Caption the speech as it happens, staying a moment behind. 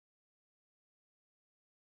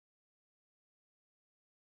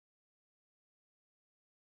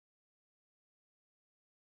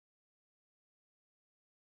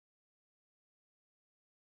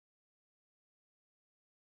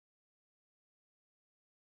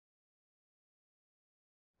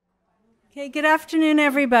Okay, good afternoon,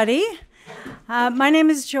 everybody. My name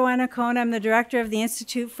is Joanna Cohn. I'm the director of the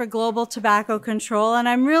Institute for Global Tobacco Control, and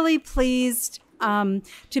I'm really pleased to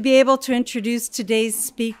be able to introduce today's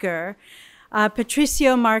speaker,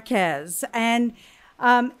 Patricio Marquez. And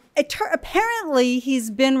apparently he's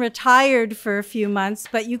been retired for a few months,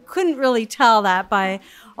 but you couldn't really tell that by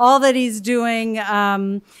all that he's doing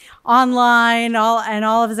online, and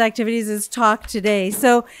all of his activities, his talk today.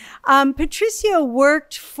 So Patricio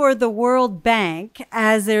worked for the World Bank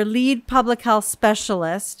as their lead public health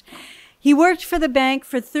specialist. He worked for the bank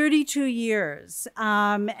for 32 years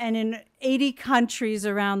and in 80 countries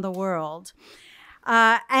around the world.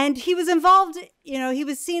 And he was involved, he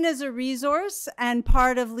was seen as a resource and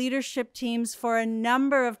part of leadership teams for a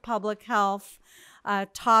number of public health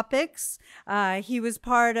topics. He was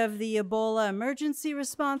part of the Ebola Emergency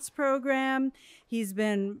Response Program. He's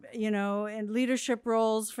been, in leadership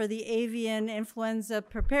roles for the Avian Influenza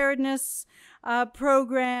Preparedness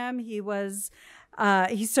Program. He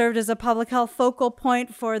served as a public health focal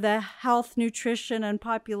point for the Health, Nutrition, and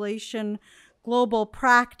Population Global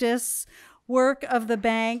Practice work of the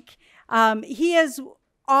bank. He has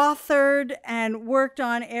authored and worked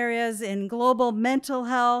on areas in global mental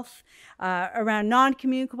health, around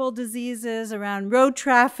non-communicable diseases, around road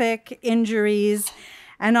traffic injuries,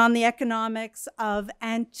 and on the economics of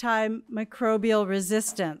antimicrobial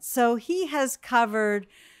resistance. So he has covered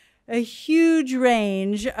a huge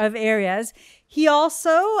range of areas. He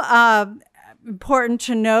also, important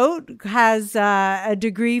to note, has a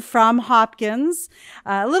degree from Hopkins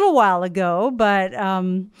a little while ago,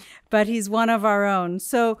 but he's one of our own.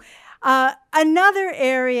 So another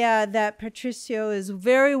area that Patricio is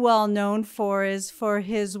very well known for is for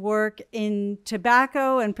his work in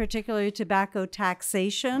tobacco, and particularly tobacco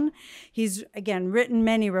taxation. He's, again, written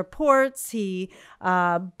many reports. He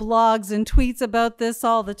blogs and tweets about this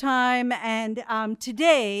all the time. And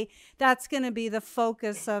today, that's going to be the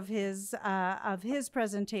focus of his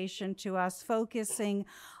presentation to us, focusing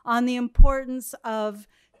on the importance of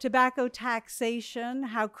tobacco taxation,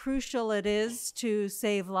 how crucial it is to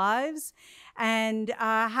save lives, and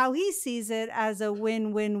how he sees it as a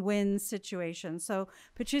win-win-win situation. So,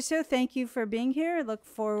 Patricio, thank you for being here. I look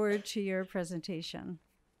forward to your presentation.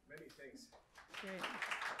 Many thanks. Great.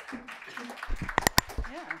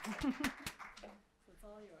 Yeah. It's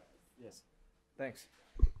all yours. Yes, thanks.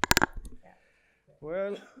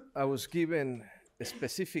 Well, I was given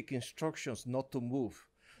specific instructions not to move,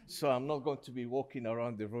 so I'm not going to be walking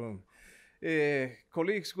around the room.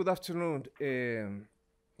 Colleagues, good afternoon.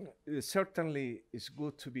 Certainly, it's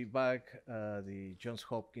good to be back at the Johns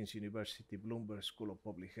Hopkins University Bloomberg School of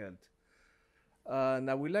Public Health.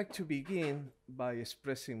 And I would like to begin by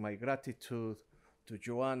expressing my gratitude to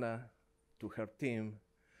Joanna, to her team,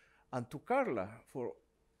 and to Carla for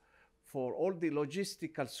all the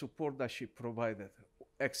logistical support that she provided.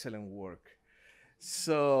 Excellent work.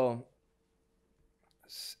 So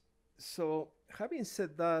having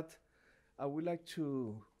said that, I would like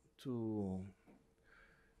to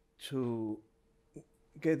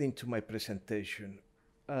get into my presentation.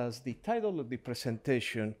 As the title of the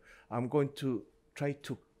presentation, I'm going to try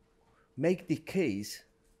to make the case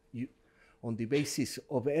on the basis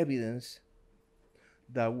of evidence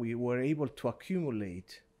that we were able to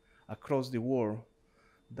accumulate across the world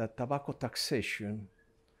that tobacco taxation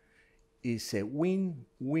is a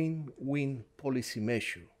win-win-win policy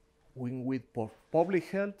measure. Win-win for public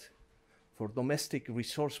health, for domestic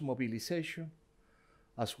resource mobilization,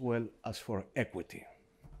 as well as for equity.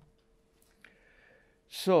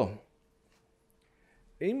 So,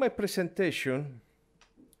 in my presentation,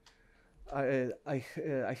 I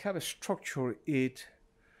have structured it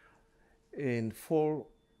in 4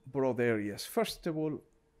 broad areas. First of all,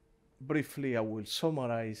 briefly, I will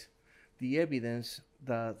summarize the evidence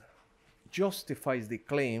that justifies the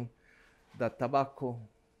claim that tobacco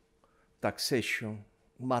taxation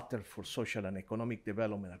matters for social and economic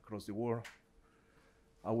development across the world.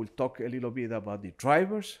 I will talk a little bit about the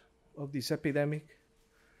drivers of this epidemic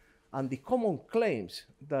and the common claims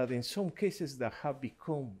that in some cases that have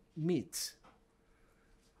become myths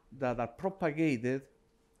that are propagated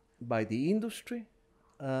by the industry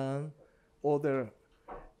and other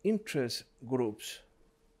interest groups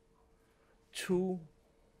to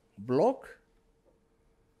block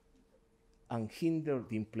and hinder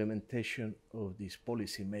the implementation of this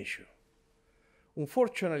policy measure.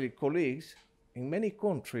 Unfortunately, colleagues, in many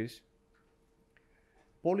countries,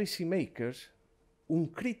 policymakers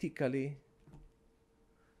uncritically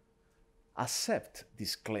accept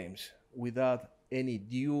these claims without any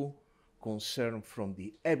due concern from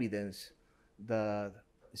the evidence that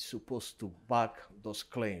is supposed to back those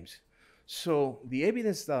claims. So the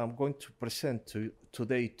evidence that I'm going to present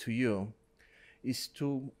today to you is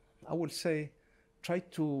to, I will say, try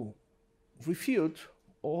to refute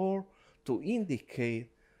or to indicate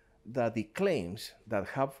that the claims that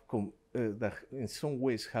that in some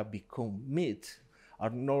ways have become myths are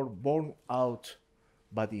not borne out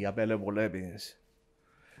by the available evidence.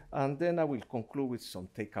 And then I will conclude with some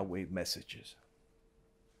takeaway messages.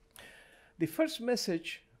 The first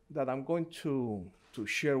message that I'm going to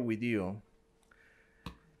share with you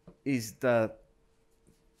is that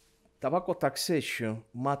tobacco taxation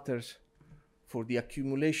matters for the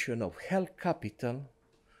accumulation of health capital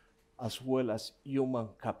as well as human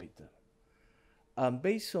capital. And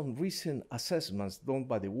based on recent assessments done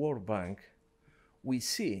by the World Bank, we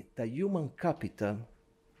see that human capital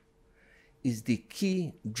is the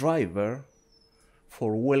key driver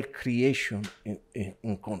for wealth creation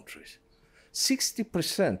in countries.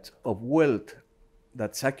 60% of wealth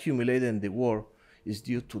that's accumulated in the world is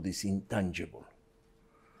due to this intangible.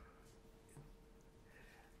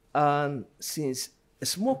 And since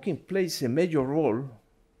smoking plays a major role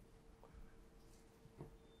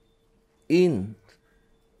in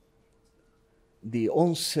the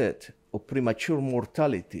onset of premature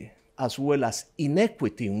mortality, as well as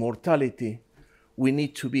inequity in mortality, we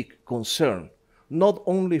need to be concerned, not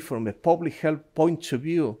only from a public health point of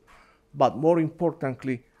view, but more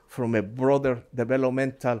importantly, from a broader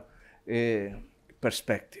developmental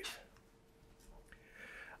perspective.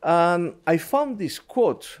 And I found this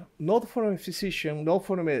quote, not from a physician, not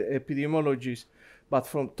from an epidemiologist, but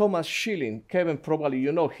from Thomas Schilling. Kevin, probably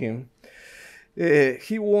you know him.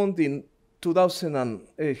 He won in 2000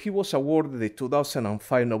 he was awarded the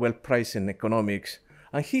 2005 Nobel Prize in Economics,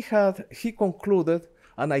 and he concluded,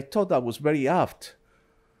 and I thought that was very apt,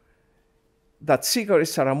 that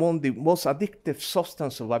cigarettes are among the most addictive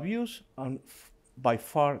substance of abuse and by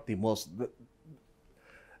far the most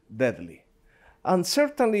deadly. And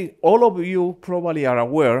certainly all of you probably are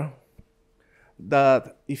aware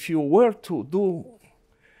that if you were to do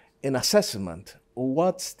an assessment of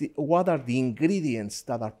what are the ingredients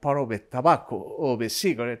that are part of a tobacco, of a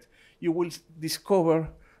cigarette, you will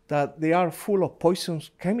discover that they are full of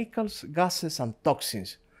poisonous chemicals, gases, and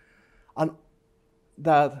toxins, and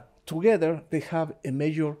that together they have a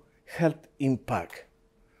major health impact.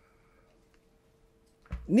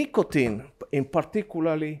 Nicotine, in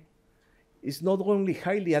particularly, is not only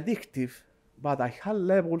highly addictive, but at high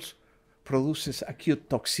levels produces acute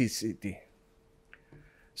toxicity.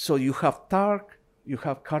 So you have talc, you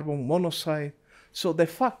have carbon monoxide. So de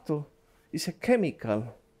facto, it's a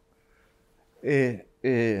chemical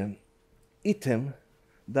item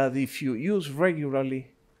that if you use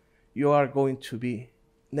regularly, you are going to be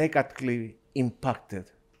negatively impacted.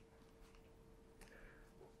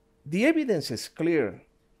 The evidence is clear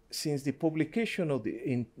since the publication of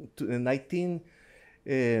in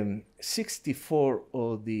 1964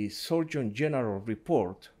 of the Surgeon General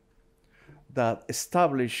report that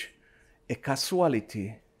established a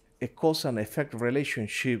causality, a cause and effect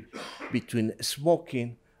relationship between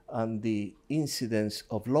smoking and the incidence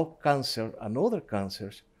of lung cancer and other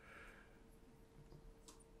cancers.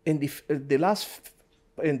 In the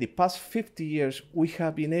past 50 years, we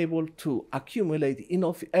have been able to accumulate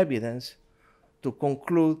enough evidence to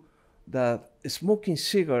conclude that smoking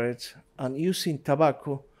cigarettes and using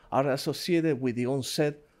tobacco are associated with the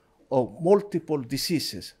onset of multiple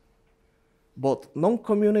diseases, both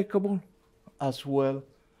non-communicable as well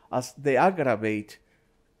as they aggravate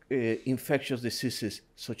infectious diseases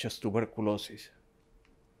such as tuberculosis.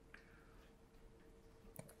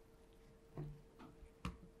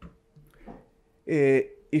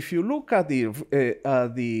 If you look at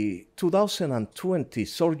the 2020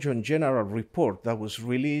 Surgeon General report that was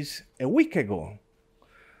released a week ago,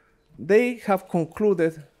 they have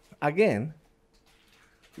concluded again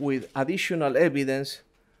with additional evidence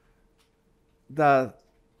that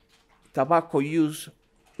tobacco use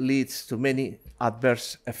leads to many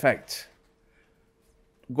adverse effects,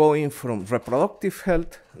 going from reproductive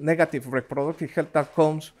health, negative reproductive health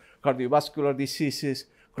outcomes, cardiovascular diseases,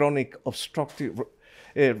 chronic obstructive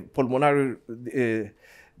pulmonary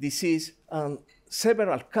disease, and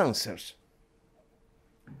several cancers.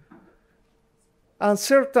 And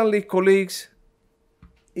certainly, colleagues,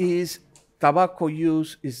 tobacco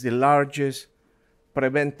use is the largest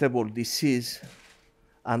preventable disease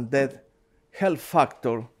and death health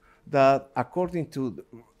factor that, according to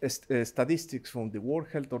statistics from the World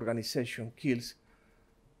Health Organization, kills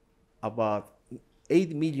about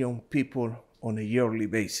 8 million people on a yearly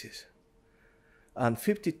basis. And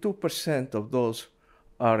 52% of those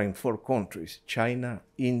are in 4 countries: China,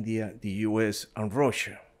 India, the US, and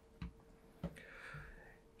Russia.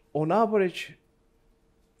 on average,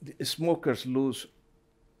 the smokers lose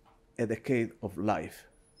a decade of life.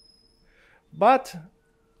 But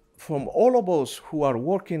from all of us who are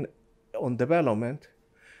working on development,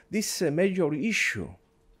 this is a major issue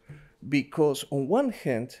because on one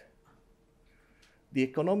hand, the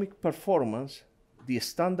economic performance, the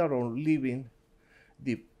standard of living,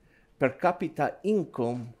 the per capita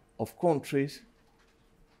income of countries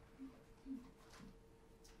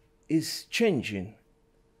is changing.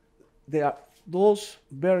 Those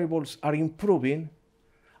variables are improving,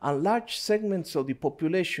 and large segments of the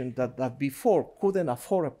population that before couldn't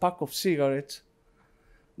afford a pack of cigarettes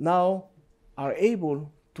now are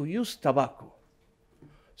able to use tobacco.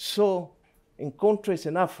 So in countries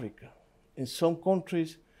in Africa, in some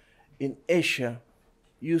countries in Asia,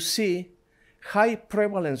 you see high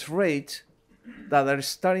prevalence rates that are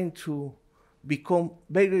starting to become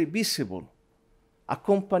very visible,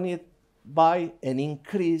 accompanied by an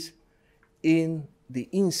increase in the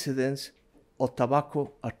incidence of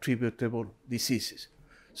tobacco attributable diseases.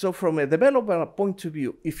 So from a developer point of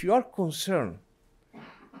view, if you are concerned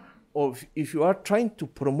or if you are trying to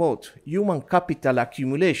promote human capital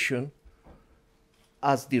accumulation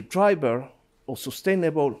as the driver of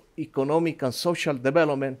sustainable economic and social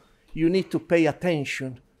development, you need to pay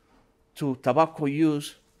attention to tobacco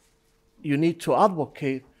use. You need to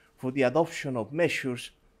advocate for the adoption of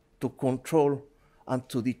measures to control and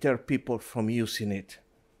to deter people from using it.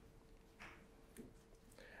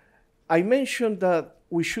 I mentioned that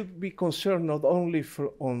we should be concerned not only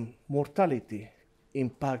on mortality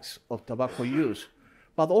impacts of tobacco use,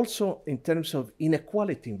 but also in terms of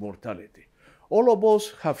inequality in mortality. All of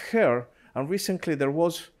us have heard, and recently there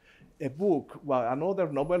was a book by another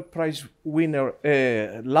Nobel Prize winner,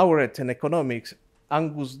 laureate in economics,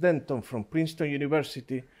 Angus Denton from Princeton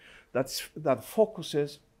University, that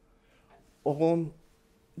focuses on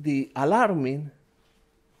the alarming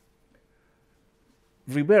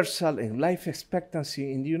reversal in life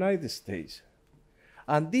expectancy in the United States.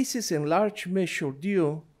 And this is in large measure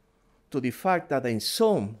due to the fact that in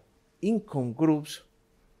some income groups,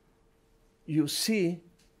 you see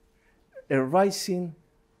a rising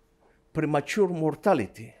premature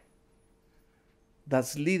mortality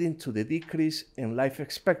that's leading to the decrease in life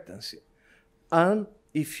expectancy. And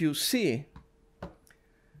if you see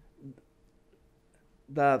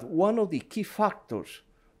that one of the key factors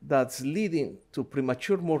that's leading to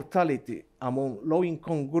premature mortality among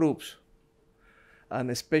low-income groups, and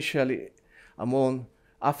especially among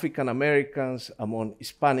African Americans, among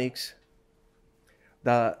Hispanics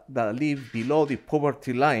that live below the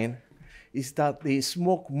poverty line, is that they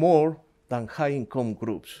smoke more than high-income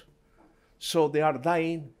groups. So they are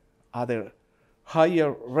dying at a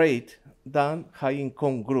higher rate than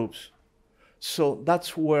high-income groups. So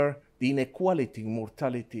that's where the inequality in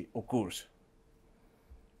mortality occurs.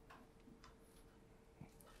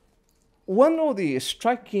 One of the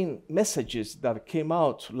striking messages that came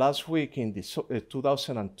out last week in the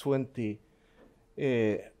 2020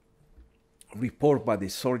 report by the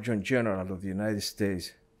Surgeon General of the United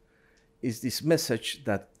States is this message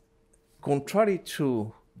that, contrary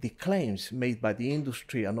to the claims made by the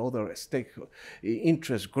industry and other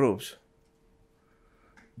interest groups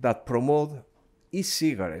that promote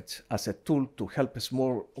e-cigarettes as a tool to help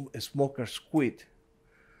smokers quit,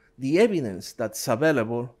 the evidence that's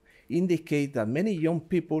available indicate that many young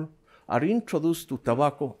people are introduced to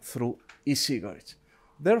tobacco through e-cigarettes.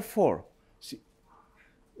 Therefore,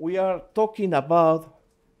 we are talking about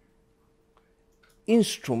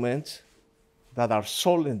instruments that are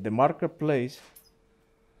sold in the marketplace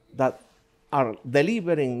that are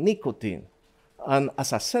delivering nicotine. And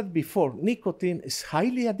as I said before, nicotine is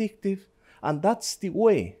highly addictive, and that's the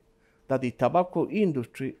way that the tobacco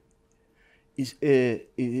industry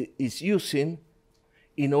is using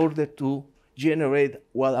in order to generate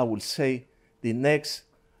what I will say the next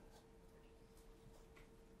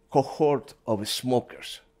cohort of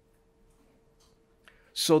smokers.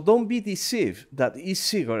 So don't be deceived that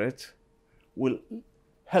e-cigarettes will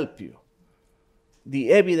help you.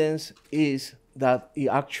 The evidence is that it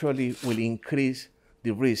actually will increase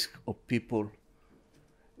the risk of people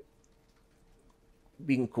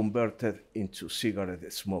being converted into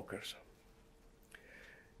cigarette smokers.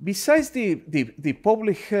 Besides the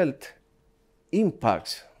public health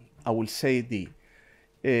impacts, I will say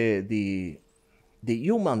the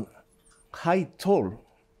human high toll,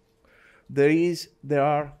 there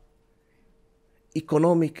are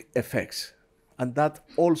economic effects, and that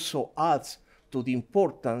also adds to the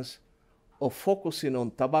importance of focusing on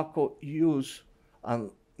tobacco use and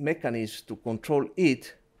mechanisms to control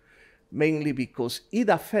it, mainly because it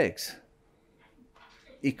affects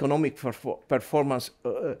economic performance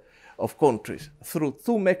of countries through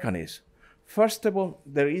two mechanisms. First of all,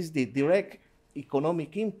 there is the direct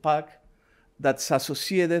economic impact that's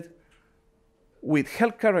associated with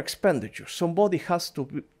healthcare expenditures. Somebody has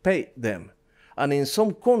to pay them. And in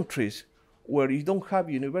some countries where you don't have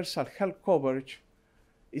universal health coverage,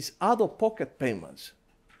 it's out-of-pocket payments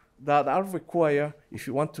that are required if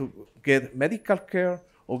you want to get medical care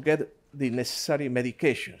or get the necessary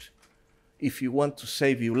medications if you want to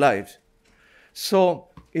save your lives. So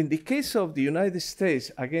in the case of the United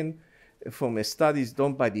States, again, from studies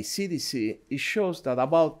done by the CDC, it shows that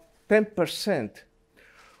about 10%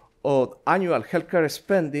 of annual healthcare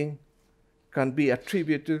spending can be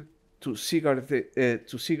attributed to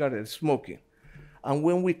cigarette smoking. And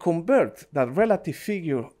when we convert that relative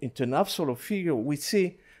figure into an absolute figure, we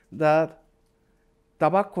see that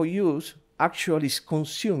tobacco use actually is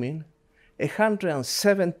consuming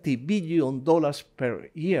 $170 billion per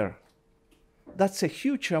year. That's a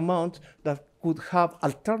huge amount that could have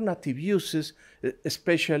alternative uses,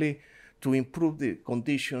 especially to improve the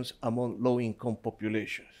conditions among low-income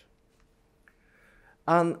populations.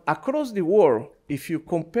 And across the world, if you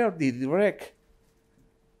compare the direct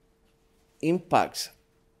impacts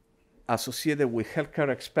associated with healthcare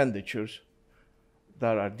expenditures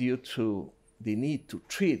that are due to the need to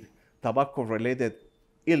treat tobacco-related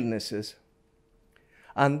illnesses,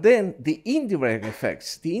 and then the indirect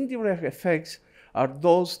effects. The indirect effects are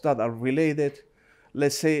those that are related,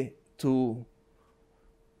 let's say, to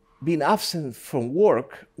being absent from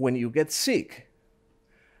work when you get sick.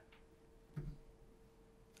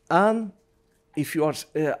 And if you are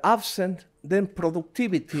absent, then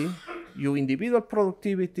productivity, your individual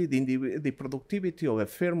productivity, the productivity of a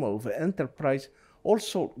firm or of an enterprise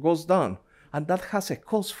also goes down. And that has a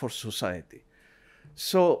cost for society.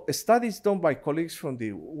 So studies done by colleagues from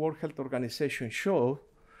the World Health Organization show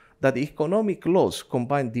that the economic loss,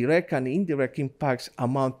 combined direct and indirect impacts,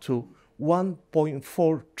 amount to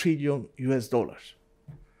 $1.4 trillion US.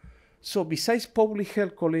 So besides public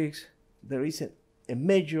health, colleagues, there is a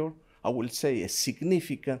major, I will say a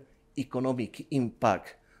significant economic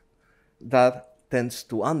impact that tends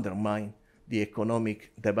to undermine the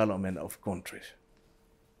economic development of countries.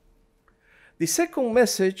 The second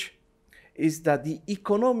message is that the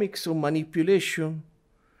economics of manipulation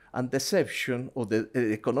and deception, or the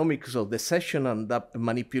economics of deception and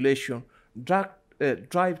manipulation,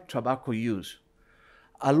 drive tobacco use,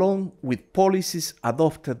 along with policies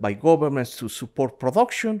adopted by governments to support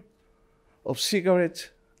production of cigarettes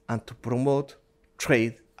and to promote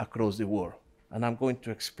trade across the world. And I'm going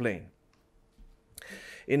to explain.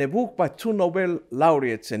 In a book by two Nobel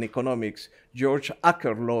laureates in economics, George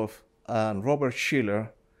Akerlof and Robert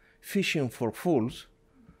Shiller, Fishing for Fools,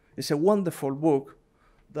 is a wonderful book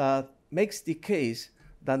that makes the case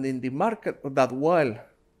that in the market, that while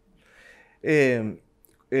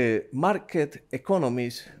market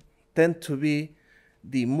economies tend to be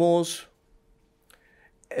the most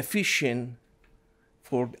efficient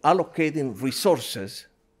for allocating resources,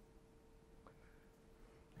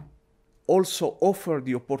 also offer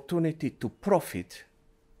the opportunity to profit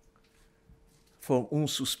from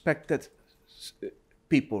unsuspected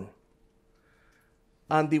people.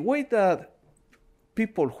 And the way that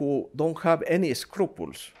people who don't have any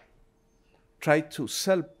scruples try to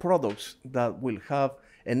sell products that will have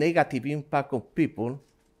a negative impact on people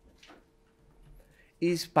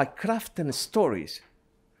is by crafting stories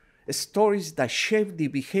that shape the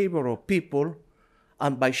behavior of people,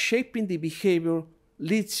 and by shaping the behavior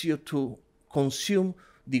leads you to consume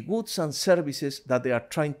the goods and services that they are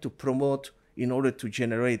trying to promote in order to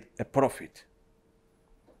generate a profit.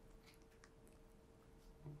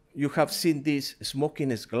 You have seen this,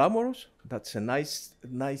 smoking is glamorous. That's a nice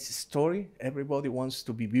story. Everybody wants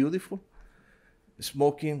to be beautiful.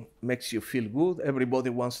 Smoking makes you feel good. Everybody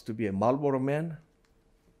wants to be a Marlboro man.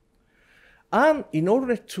 And in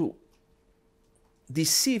order to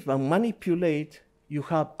deceive and manipulate, you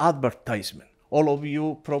have advertisement. All of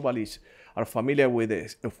you probably are familiar with a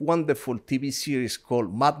wonderful TV series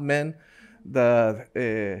called Mad Men that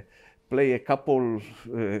played a couple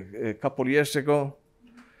years ago.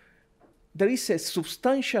 There is a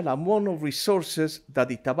substantial amount of resources that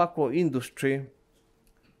the tobacco industry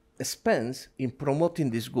spends in promoting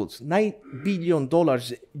these goods, $9 billion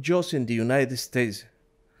just in the United States.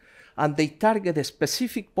 And they target a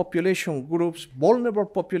specific population groups, vulnerable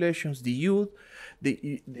populations, the youth,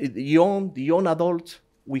 the young adults.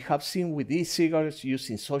 We have seen with e-cigarettes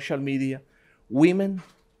using social media, women,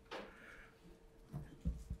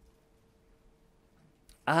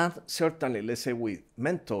 and certainly, let's say with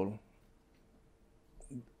menthol,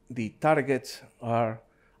 the targets are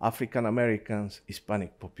African Americans,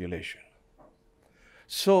 Hispanic population.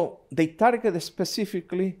 So they target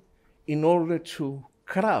specifically in order to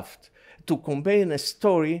craft, to convey a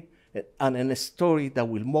story, and a story that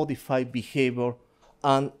will modify behavior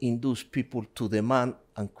and induce people to demand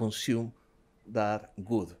and consume that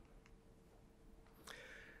good.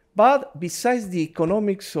 But besides the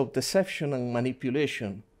economics of deception and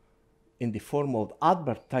manipulation in the form of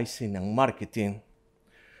advertising and marketing,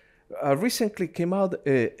 recently came out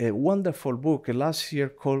a wonderful book last year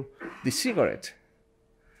called The Cigarette.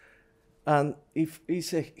 And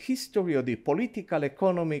it's a history of the political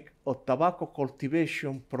economic of tobacco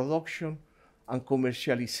cultivation, production, and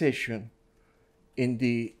commercialization in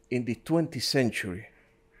the 20th century.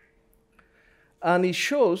 And it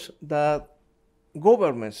shows that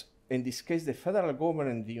governments, in this case the federal government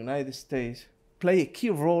in the United States, play a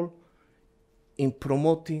key role in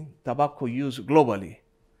promoting tobacco use globally.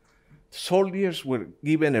 Soldiers were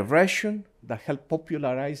given a ration that helped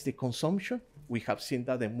popularize the consumption. We have seen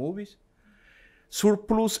that in movies.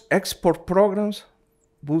 Surplus export programs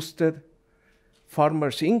boosted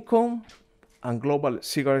farmers' income and global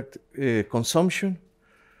cigarette consumption.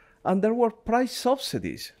 And there were price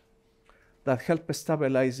subsidies that helped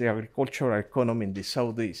stabilize the agricultural economy in the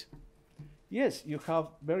Southeast. Yes, you have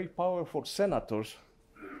very powerful senators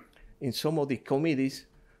in some of the committees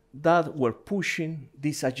that were pushing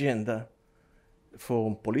this agenda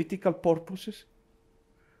for political purposes,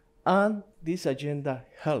 and this agenda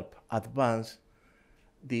helped advance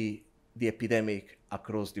the epidemic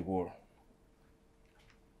across the world.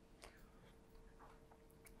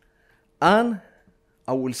 And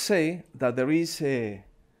I will say that there is in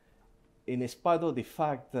spite of the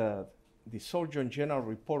fact that the Surgeon General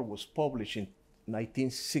report was published in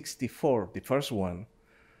 1964, the first one,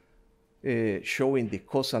 showing the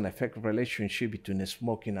cause and effect relationship between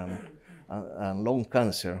smoking and lung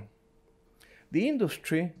cancer, the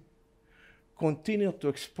industry continued to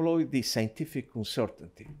exploit the scientific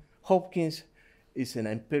uncertainty. Hopkins is an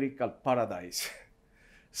empirical paradise.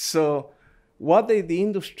 So what the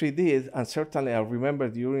industry did, and certainly I remember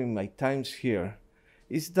during my times here,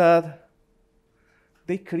 is that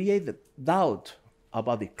they created doubt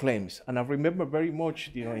about the claims. And I remember very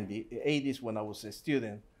much, in the 80s when I was a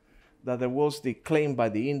student, that there was the claim by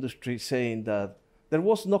the industry saying that there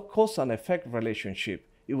was no cause and effect relationship.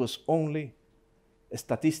 It was only a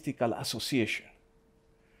statistical association.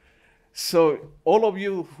 So all of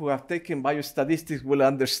you who have taken biostatistics will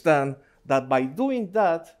understand that by doing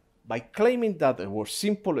that, by claiming that there were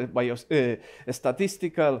simple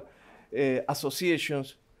statistical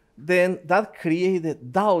associations, then that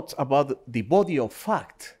created doubts about the body of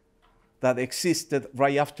fact that existed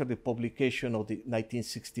right after the publication of the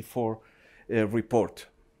 1964 report.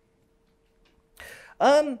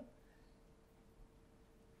 And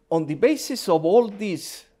on the basis of all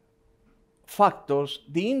these factors,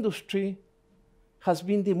 the industry has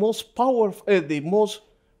been the most powerful, the most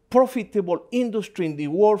profitable industry in the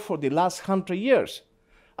world for the last 100 years.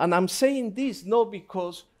 And I'm saying this not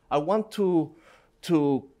because I want to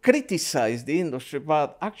criticize the industry,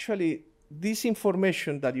 but actually this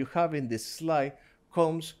information that you have in this slide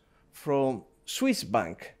comes from Swiss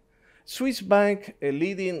Bank. Swiss Bank, a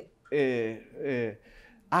leading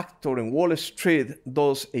actor in Wall Street,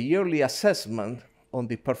 does a yearly assessment on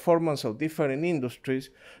the performance of different industries,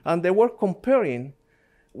 and they were comparing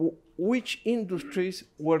which industries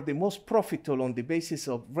were the most profitable on the basis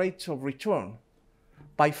of rates of return.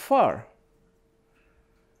 By far,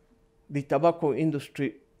 the tobacco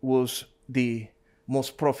industry was the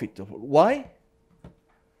most profitable. Why?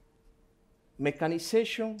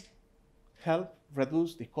 Mechanization helped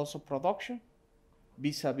reduce the cost of production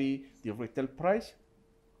vis-a-vis the retail price.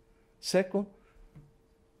 Second,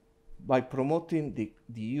 by promoting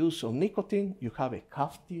the use of nicotine, you have a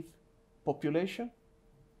captive population.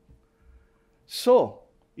 So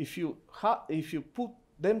if you put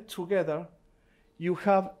them together, you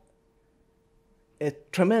have a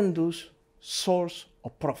tremendous source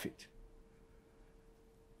of profit.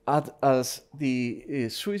 As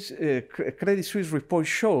the Credit Suisse report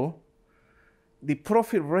show, the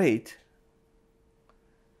profit rate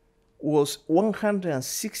was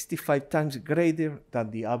 165 times greater than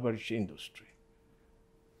the average industry.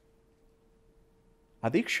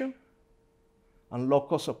 Addiction and low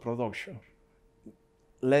cost of production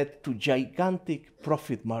led to gigantic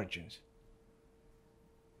profit margins.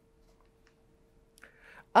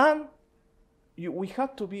 And we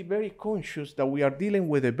have to be very conscious that we are dealing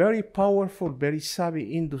with a very powerful, very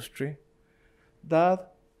savvy industry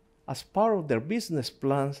that, as part of their business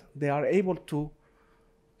plans, they are able to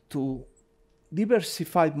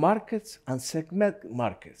diversified markets and segment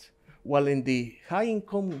markets. While in the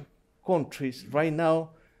high-income countries right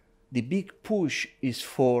now, the big push is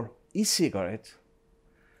for e-cigarettes,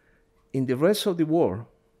 in the rest of the world,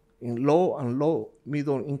 in low and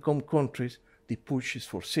middle-income countries, the push is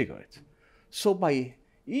for cigarettes. So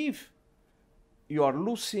if you are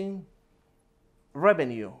losing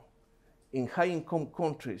revenue in high-income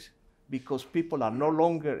countries because people are no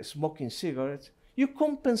longer smoking cigarettes, you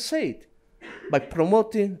compensate by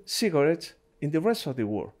promoting cigarettes in the rest of the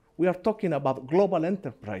world. We are talking about global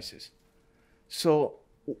enterprises. So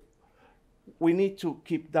we need to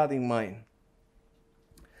keep that in mind.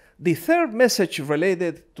 The third message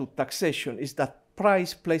related to taxation is that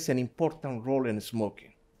price plays an important role in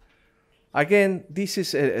smoking. Again, this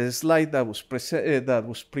is a slide that was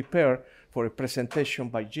prepared for a presentation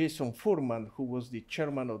by Jason Furman, who was the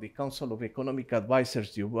chairman of the Council of Economic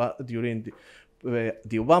Advisors during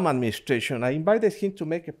the Obama administration. I invited him to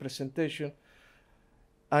make a presentation,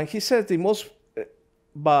 and he said the most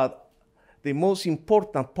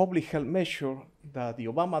important public health measure that the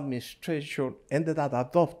Obama administration ended up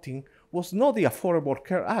adopting was not the Affordable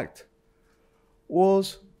Care Act,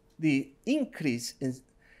 was the increase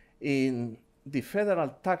in the federal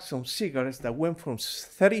tax on cigarettes that went from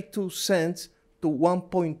 32 cents to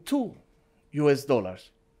 1.2 US dollars.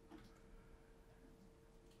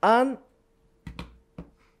 And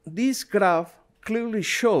this graph clearly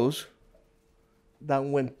shows that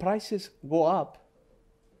when prices go up,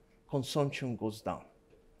 consumption goes down.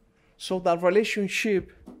 So that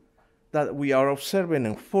relationship that we are observing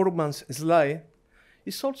in Furman's slide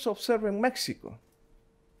is also observed in Mexico.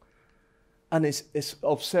 And it's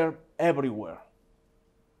observed everywhere.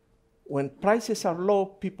 When prices are low,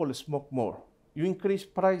 people smoke more. You increase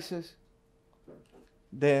prices,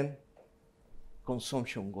 then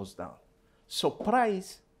consumption goes down. So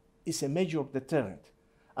price is a major deterrent.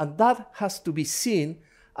 And that has to be seen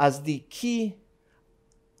as the key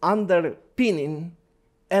underpinning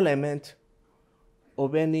element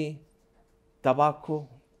of any tobacco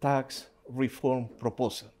tax reform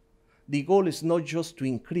proposal. The goal is not just to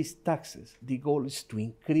increase taxes. The goal is to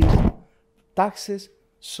increase taxes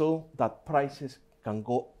so that prices can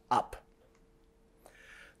go up.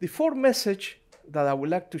 The fourth message that I would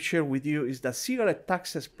like to share with you is that cigarette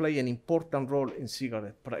taxes play an important role in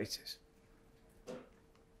cigarette prices.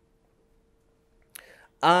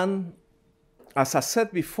 And as I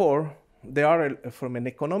said before, there are, from an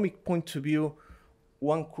economic point of view,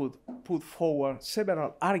 one could put forward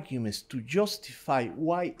several arguments to justify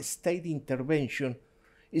why state intervention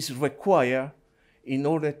is required in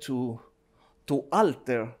order to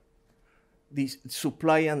alter the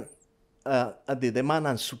supply and the demand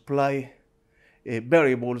and supply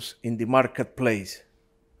variables in the marketplace.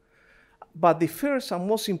 But the first and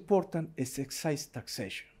most important is excise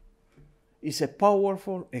taxation. It's a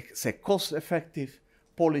powerful, it's a cost-effective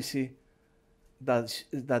policy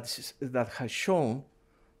that has shown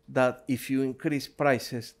that if you increase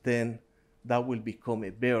prices, then that will become a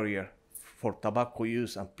barrier for tobacco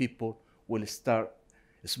use, and people will start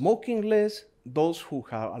smoking less, those who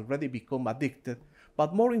have already become addicted,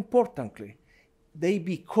 but more importantly, they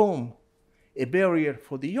become a barrier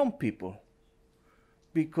for the young people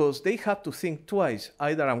because they have to think twice.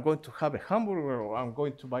 Either I'm going to have a hamburger or I'm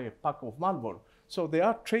going to buy a pack of Marlboro. So there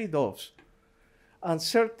are trade-offs. And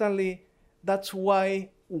certainly that's why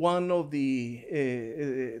one of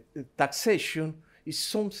the taxation is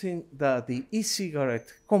something that the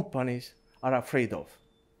e-cigarette companies are afraid of.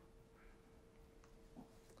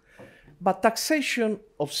 But taxation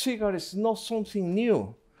of cigarettes is not something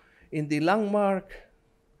new. In the landmark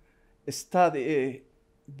study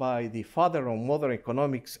by the father of modern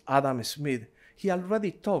economics, Adam Smith, he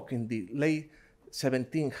already talked in the late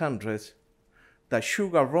 1700s that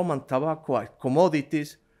sugar, rum, and tobacco are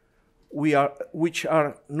commodities which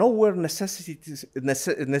are nowhere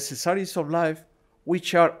necessaries of life,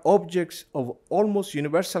 which are objects of almost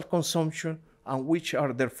universal consumption, and which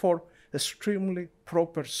are therefore extremely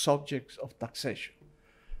proper subjects of taxation.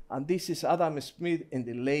 And this is Adam Smith in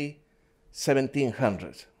the late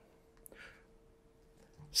 1700s.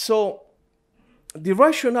 So the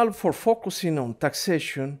rationale for focusing on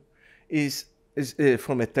taxation is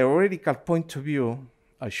from a theoretical point of view,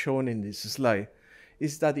 as shown in this slide,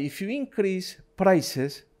 is that if you increase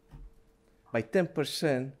prices by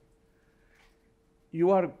 10%, you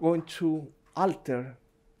are going to alter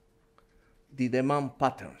the demand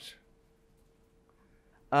patterns.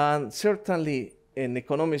 And certainly in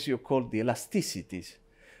economics you call the elasticities,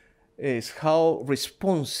 is how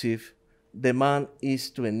responsive demand is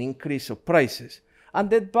to an increase of prices. And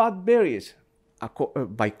that varies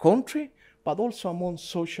by country, but also among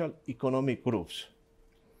social economic groups.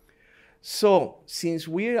 So since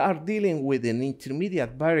we are dealing with an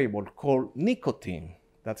intermediate variable called nicotine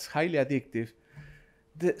that's highly addictive,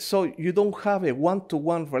 so you don't have a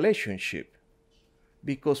one-to-one relationship,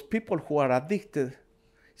 because people who are addicted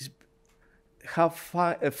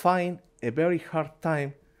find a very hard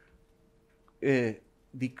time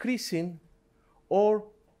decreasing or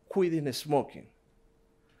quitting smoking.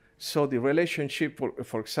 So the relationship,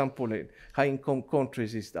 for example, in high-income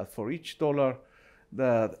countries is that for each dollar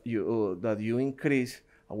that you increase,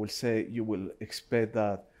 I will say you will expect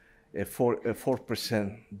that a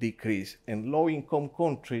 4% decrease. In low-income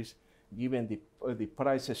countries, given the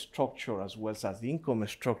price structure as well as the income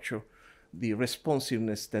structure, the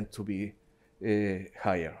responsiveness tends to be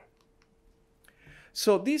higher.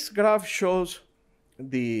 So this graph shows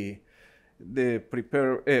that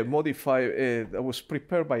was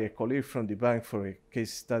prepared by a colleague from the bank for a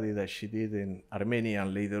case study that she did in Armenia,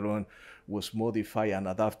 and later on was modified and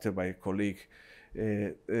adapted by a colleague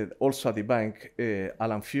also at the bank,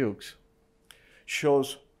 Alan Fuchs,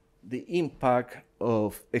 shows the impact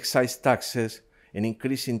of excise taxes and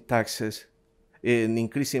increasing taxes and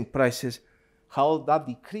increasing prices, how that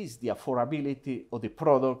decreased the affordability of the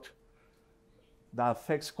product, that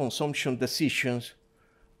affects consumption decisions,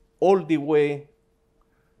 all the way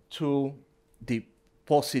to the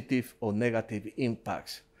positive or negative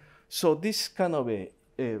impacts. So this kind of I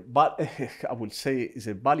would say is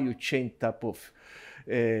a value chain type of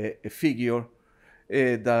a figure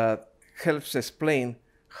that helps explain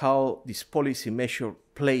how this policy measure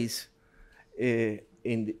plays in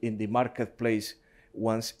the marketplace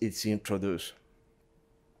once it's introduced.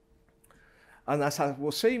 And as I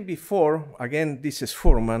was saying before, again, this is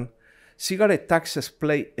Furman, cigarette taxes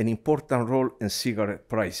play an important role in cigarette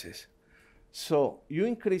prices. So you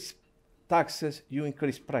increase taxes, you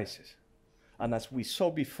increase prices. And as we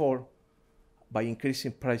saw before, by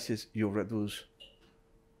increasing prices, you reduce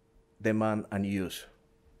demand and use.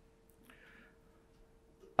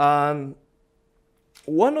 And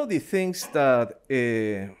one of the things that,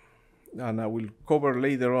 and I will cover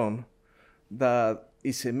later on, that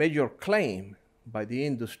is a major claim by the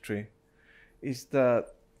industry, is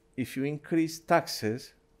that if you increase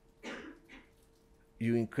taxes,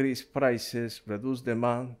 you increase prices, reduce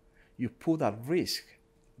demand, you put at risk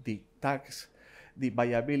the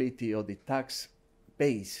viability of the tax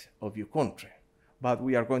base of your country. But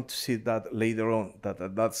we are going to see that later on,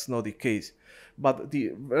 that's not the case. But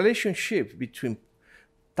the relationship between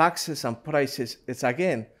taxes and prices is,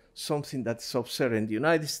 again, something that's observed in the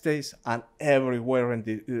United States and everywhere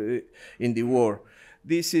in the world.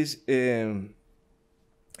 This is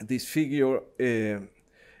this figure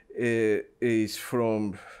is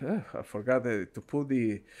from I forgot to put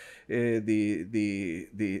the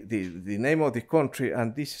name of the country,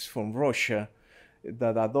 and this is from Russia,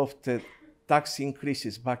 that adopted tax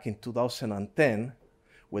increases back in 2010,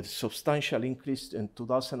 with substantial increase in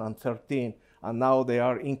 2013, and now they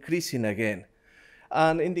are increasing again.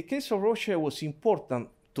 And in the case of Russia, it was important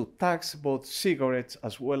to tax both cigarettes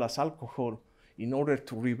as well as alcohol in order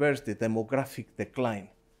to reverse the demographic decline.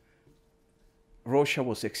 Russia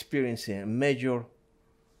was experiencing a major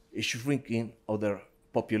shrinking of their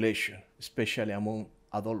population, especially among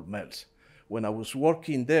adult males. When I was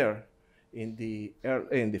working there in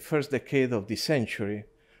the first decade of the century,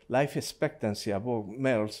 life expectancy among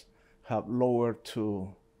males have lowered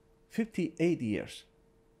to 58 years.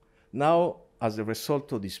 Now, as a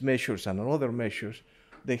result of these measures and other measures,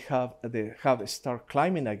 they have started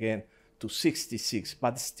climbing again to 66,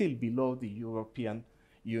 but still below the European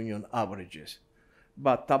Union averages.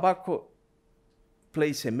 But tobacco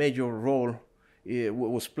plays a major role,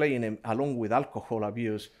 along with alcohol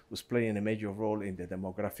abuse, was playing a major role in the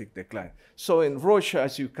demographic decline. So in Russia,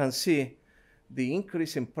 as you can see, the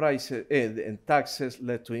increase in prices and taxes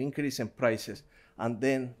led to increase in prices, and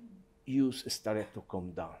then use started to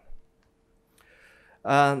come down.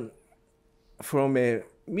 And from a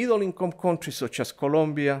middle-income country such as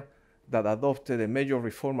Colombia, that adopted a major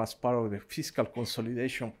reform as part of the fiscal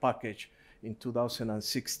consolidation package in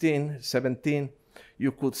 2016-17,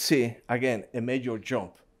 you could see, again, a major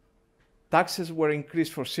jump. Taxes were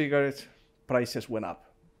increased for cigarettes, prices went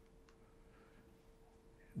up.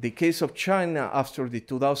 The case of China after the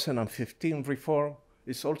 2015 reform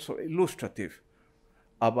is also illustrative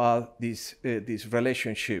about this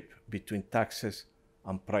relationship between taxes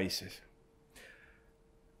and prices.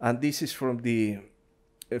 And this is from the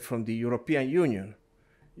European Union.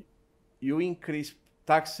 You increase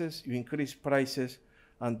taxes, you increase prices,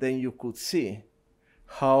 and then you could see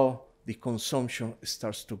how the consumption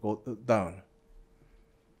starts to go down.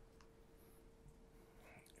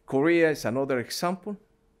 Korea is another example,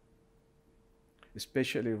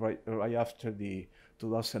 especially right after the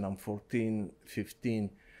 2014-15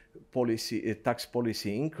 policy, tax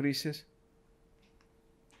policy increases.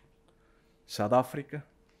 South Africa.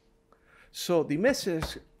 So the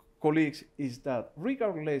message, colleagues, is that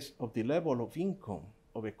regardless of the level of income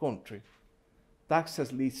of a country,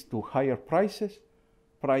 taxes leads to higher prices,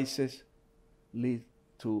 prices lead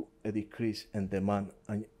to a decrease in demand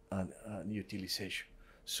and utilization.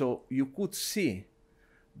 So you could see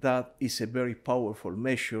that is a very powerful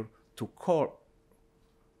measure to curb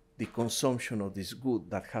the consumption of this good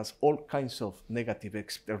that has all kinds of negative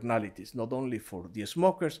externalities, not only for the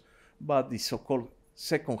smokers, but the so-called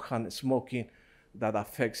second-hand smoking that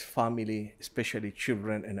affects family, especially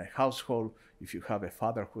children in a household, if you have a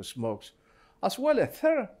father who smokes, as well as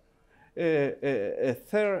a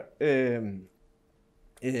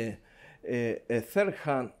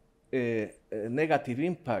third-hand negative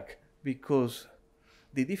impact, because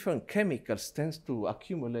the different chemicals tends to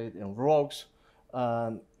accumulate in rocks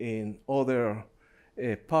and in other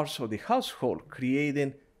parts of the household,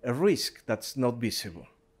 creating a risk that's not visible.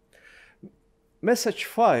 Message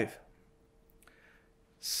 5,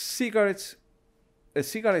 cigarette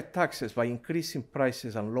taxes, by increasing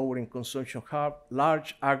prices and lowering consumption, have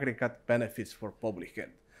large aggregate benefits for public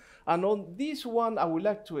health. And on this one, I would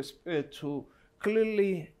like to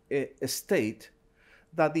clearly state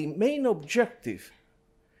that the main objective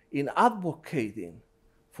in advocating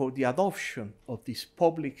for the adoption of this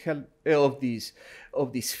public health, of this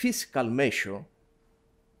fiscal measure,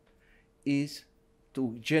 is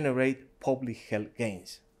to generate public health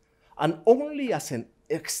gains. And only as an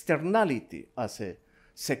externality, as a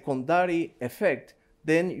secondary effect,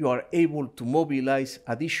 then you are able to mobilize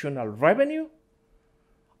additional revenue,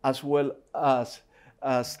 as well as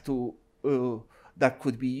that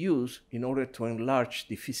could be used in order to enlarge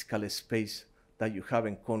the fiscal space that you have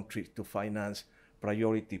in country to finance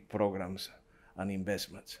priority programs and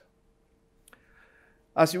investments.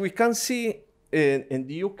 As we can see, in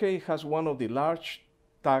the UK has one of the large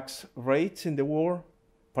tax rates in the world.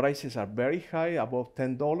 Prices are very high, above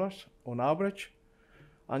 $10 on average.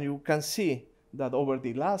 And you can see that over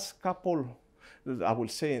the last couple, over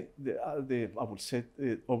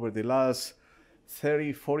the last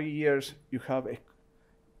 30, 40 years, you have a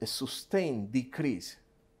sustained decrease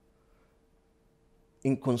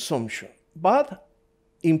in consumption. But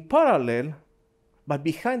in parallel, but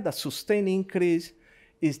behind that sustained increase,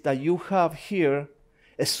 is that you have here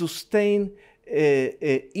a sustained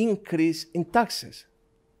increase in taxes.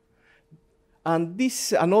 And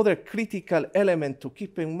this is another critical element to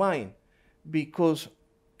keep in mind, because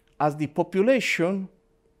as the population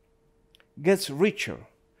gets richer,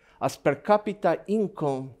 as per capita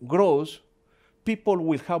income grows, people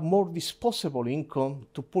will have more disposable income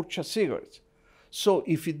to purchase cigarettes. So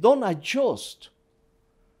if you don't adjust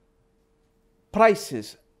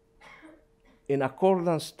prices in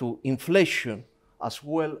accordance to inflation, as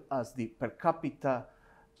well as the per capita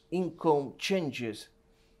income changes,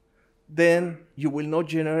 then you will not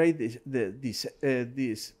generate this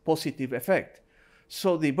positive effect.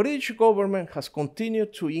 So the British government has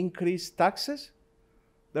continued to increase taxes,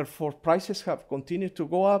 therefore prices have continued to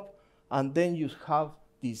go up, and then you have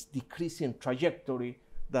this decreasing trajectory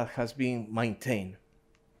that has been maintained.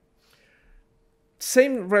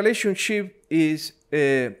 Same relationship is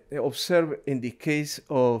observed in the case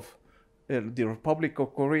of the Republic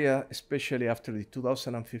of Korea, especially after the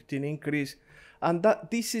 2015 increase, and that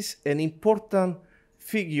this is an important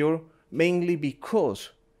figure mainly because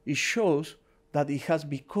it shows that it has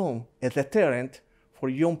become a deterrent for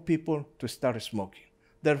young people to start smoking.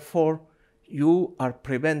 Therefore, you are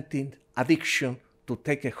preventing addiction to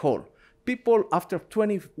take a hold. People after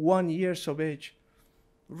 21 years of age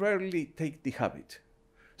rarely take the habit.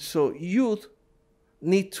 So youth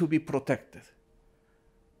need to be protected.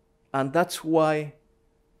 And that's why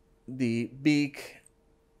the big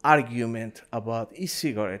argument about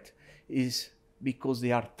e-cigarette is because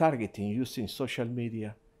they are targeting, using social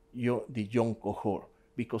media, the young cohort,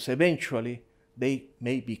 because eventually they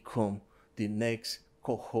may become the next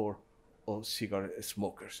cohort of cigarette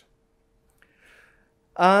smokers.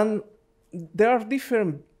 And there are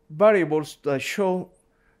different variables that show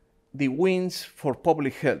the wins for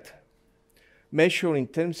public health. Measured in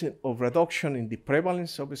terms of reduction in the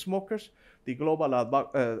prevalence of smokers, the Global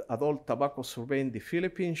Adult Tobacco Survey in the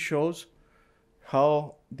Philippines shows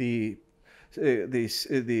how the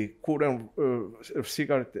current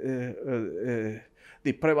cigarette,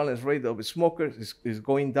 the prevalence rate of smokers is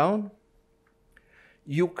going down.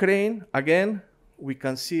 Ukraine, again, we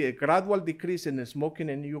can see a gradual decrease in smoking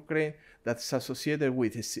in Ukraine that's associated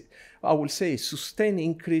with, I will say, a sustained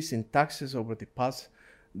increase in taxes over the past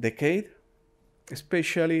decade,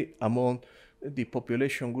 especially among the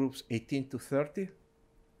population groups 18 to 30.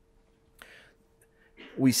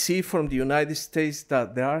 We see from the United States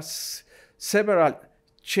that there are several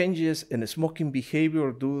changes in smoking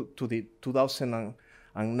behavior due to the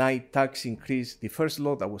 2009 tax increase, the first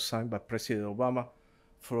law that was signed by President Obama,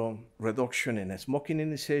 from reduction in smoking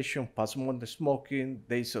initiation, past modern smoking,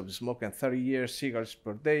 days of smoking 30 years, cigarettes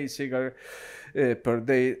per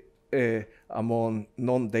day, among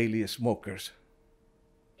non-daily smokers.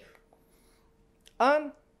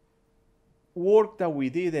 And work that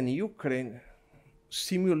we did in Ukraine,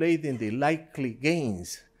 simulating the likely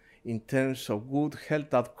gains in terms of good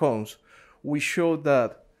health outcomes, we showed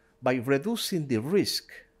that by reducing the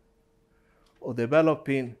risk of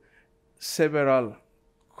developing several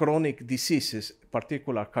chronic diseases,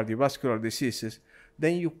 particular cardiovascular diseases,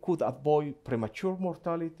 then you could avoid premature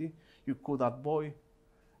mortality, you could avoid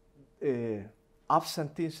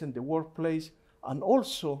absenteeism in the workplace, and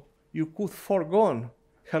also you could forego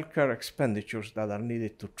healthcare expenditures that are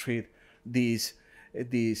needed to treat these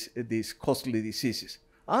costly diseases.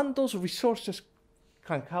 And those resources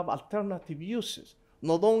can have alternative uses,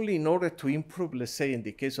 not only in order to improve, let's say in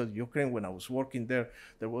the case of Ukraine, when I was working there,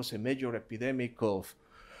 there was a major epidemic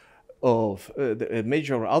a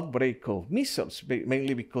major outbreak of measles,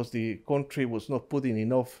 mainly because the country was not putting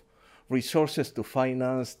enough resources to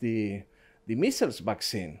finance the measles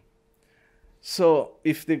vaccine. So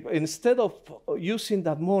if instead of using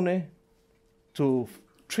that money to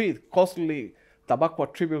treat costly tobacco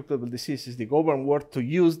attributable diseases, the government were to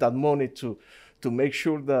use that money to make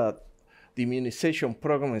sure that the immunization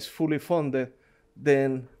program is fully funded,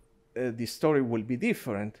 then the story will be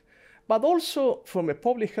different. But also from a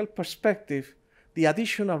public health perspective, the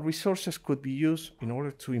additional resources could be used in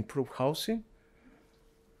order to improve housing,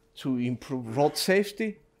 to improve road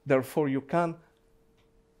safety. Therefore, you can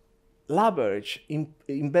leverage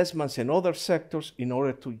investments in other sectors in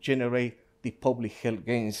order to generate the public health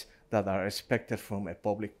gains that are expected from a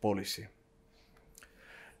public policy.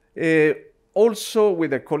 Also,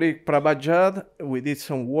 with a colleague Prabhat, we did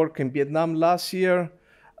some work in Vietnam last year,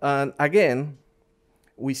 and again,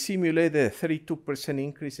 we simulated a 32%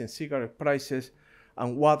 increase in cigarette prices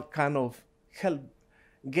and what kind of health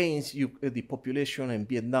gains the population in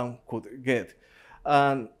Vietnam could get.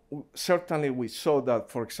 And certainly we saw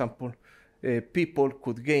that, for example, people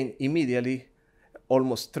could gain immediately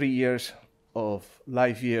almost 3 years of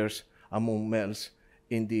life years among males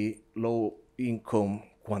in the low-income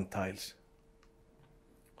quintiles.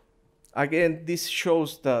 Again, this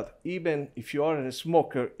shows that even if you are a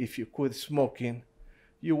smoker, if you quit smoking,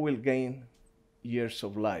 you will gain years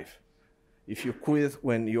of life. If you quit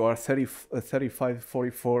when you are 35,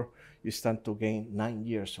 44, you stand to gain 9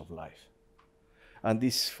 years of life. And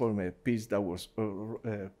this from a piece that was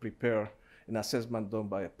prepared, an assessment done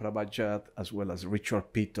by Prabhat as well as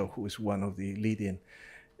Richard Pito, who is one of the leading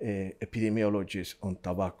epidemiologists on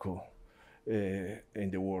tobacco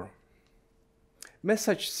in the world.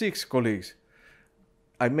 Message 6, colleagues.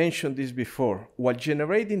 I mentioned this before. While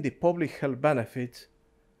generating the public health benefits,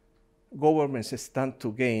 governments stand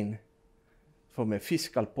to gain from a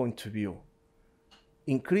fiscal point of view.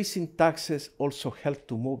 Increasing taxes also help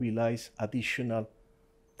to mobilize additional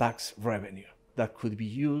tax revenue that could be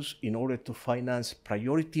used in order to finance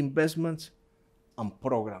priority investments and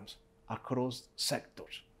programs across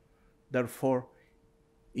sectors. Therefore,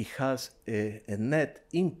 it has a net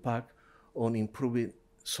impact on improving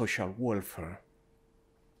social welfare.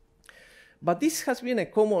 But this has been a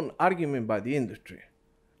common argument by the industry.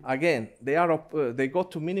 Again, they go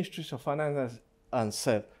to ministries of finance and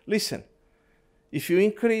said, listen, if you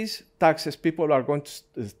increase taxes, people are going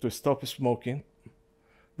to stop smoking.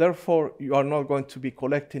 Therefore, you are not going to be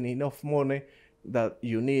collecting enough money that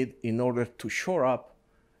you need in order to shore up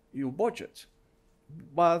your budgets.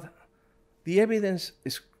 But the evidence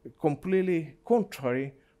is completely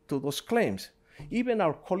contrary to those claims. Even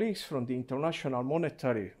our colleagues from the International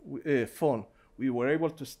Monetary Fund, we were able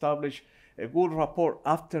to establish a good rapport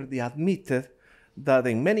after they admitted that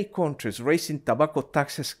in many countries, raising tobacco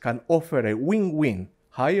taxes can offer a win-win,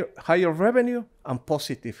 higher revenue and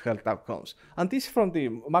positive health outcomes. And this from the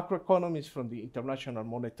macroeconomists from the International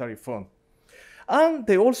Monetary Fund. And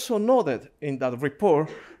they also noted in that report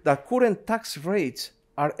that current tax rates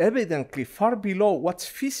are evidently far below what's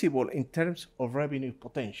feasible in terms of revenue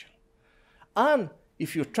potential. And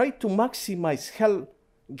if you try to maximize health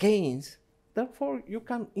gains, therefore you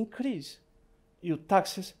can increase your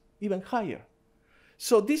taxes even higher.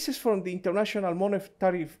 So this is from the International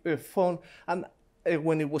Monetary Fund, and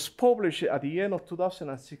when it was published at the end of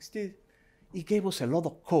 2016, it gave us a lot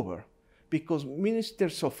of cover, because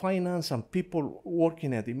ministers of finance and people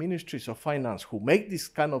working at the ministries of finance who make these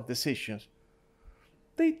kind of decisions,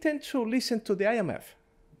 they tend to listen to the IMF.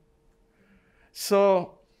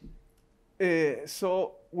 So,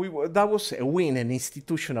 that was a win, an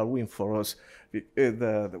institutional win for us.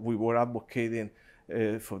 We were advocating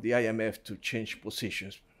for the IMF to change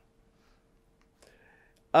positions.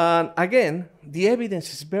 And again, the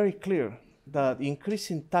evidence is very clear that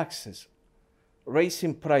increasing taxes,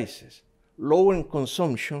 raising prices, lowering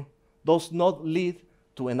consumption does not lead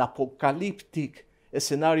to an apocalyptic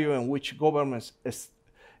scenario in which governments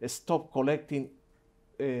stop collecting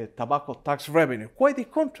tobacco tax revenue. Quite the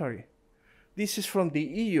contrary. This is from the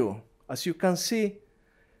EU. As you can see,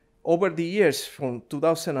 over the years from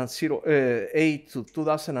 2008 to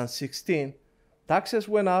 2016, taxes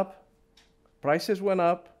went up, prices went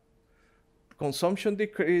up, consumption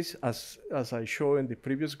decreased, as I showed in the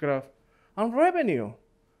previous graph, and revenue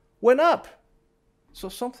went up. So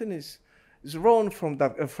something is wrong from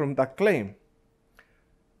that claim.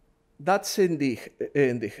 That's in the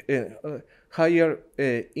higher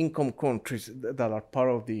income countries that are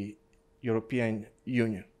part of the European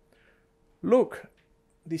Union. Look,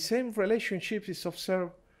 the same relationship is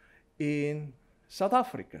observed in South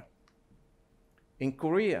Africa, in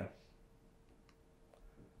Korea,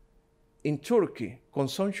 in Turkey.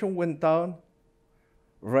 Consumption went down,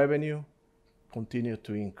 revenue continued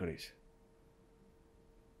to increase.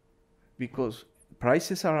 Because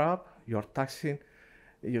prices are up, you're taxing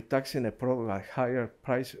a product at higher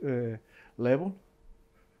price level,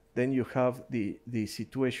 then you have the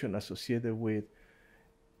situation associated with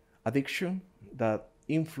addiction that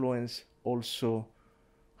influence also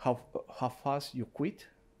how fast you quit.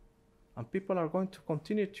 And people are going to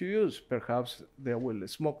continue to use. Perhaps they will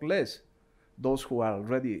smoke less, those who are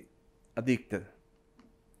already addicted.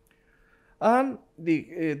 And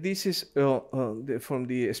this is from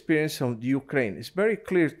the experience of Ukraine. It's very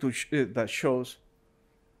clear that shows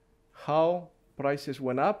how prices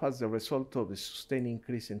went up as a result of the sustained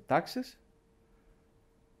increase in taxes,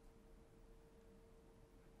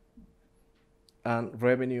 and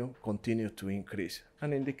revenue continued to increase.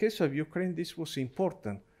 And in the case of Ukraine, this was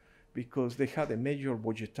important because they had a major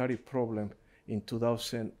budgetary problem in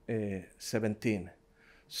 2017.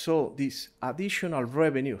 So this additional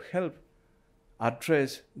revenue helped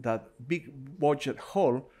address that big budget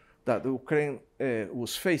hole that Ukraine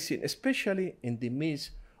was facing, especially in the midst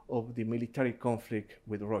of the military conflict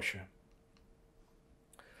with Russia.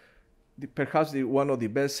 Perhaps one of the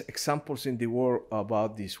best examples in the world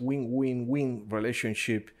about this win-win-win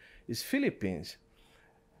relationship is Philippines,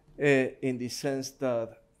 in the sense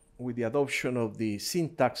that with the adoption of the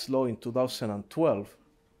sin tax law in 2012,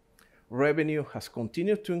 revenue has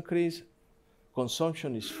continued to increase,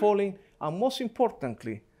 consumption is falling, and most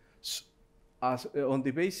importantly, on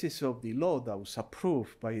the basis of the law that was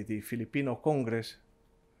approved by the Filipino Congress,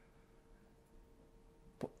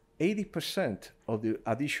 80% of the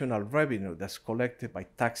additional revenue that's collected by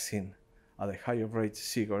taxing at a higher rate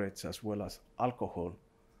cigarettes as well as alcohol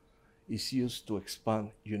is used to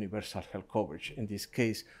expand universal health coverage, in this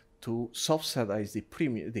case to subsidize the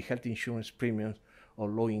health insurance premiums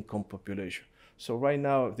of low-income population. So right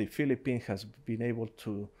now, the Philippines has been able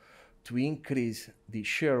to increase the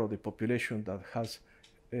share of the population that has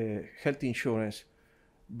health insurance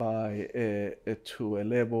by to a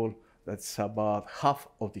level that's about half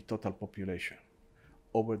of the total population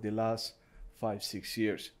over the last 5-6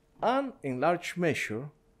 years. And in large measure,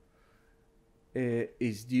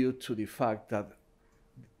 is due to the fact that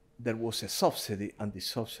there was a subsidy, and the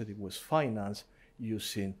subsidy was financed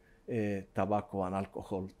using tobacco and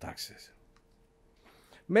alcohol taxes.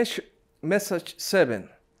 Message 7,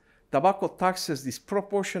 tobacco taxes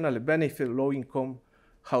disproportionately benefit low-income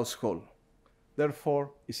households.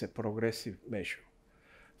 Therefore, it's a progressive measure.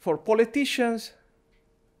 For politicians,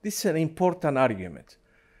 this is an important argument.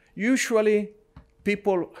 Usually,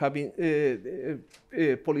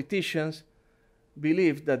 politicians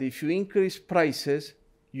believe that if you increase prices,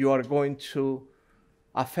 you are going to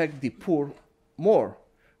affect the poor more,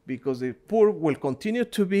 because the poor will continue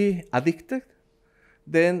to be addicted.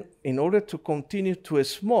 Then, in order to continue to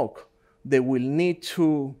smoke, they will need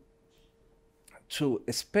to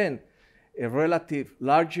spend a relative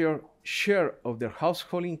larger share of their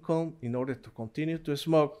household income in order to continue to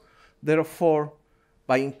smoke. Therefore,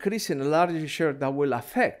 by increasing a larger share, that will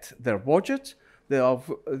affect their budget. They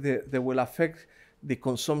will affect the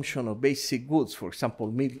consumption of basic goods, for example,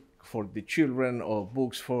 milk for the children or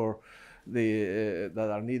books for that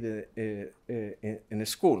are needed in a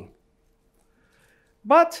school.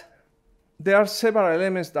 But there are several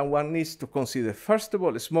elements that one needs to consider. First of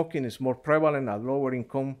all, smoking is more prevalent at lower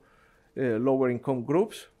income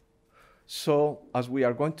groups. So as we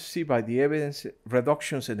are going to see by the evidence,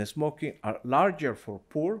 reductions in smoking are larger for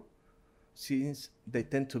poor, since they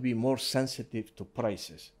tend to be more sensitive to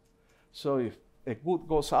prices. So if a good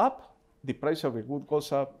goes up, the price of a good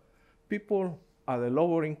goes up, people at a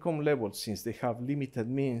lower income level, since they have limited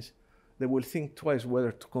means, they will think twice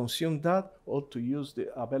whether to consume that or to use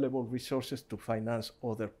the available resources to finance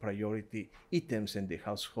other priority items in the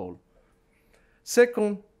household.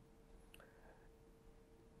 Second,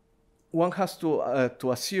 one has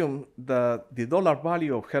to assume that the dollar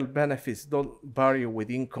value of health benefits don't vary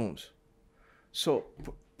with incomes. So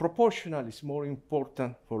proportional is more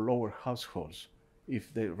important for lower households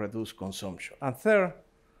if they reduce consumption. And third,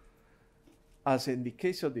 as in the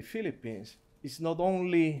case of the Philippines, it's not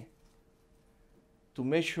only to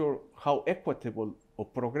measure how equitable or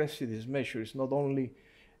progressive this measure is, not only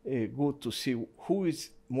good to see who is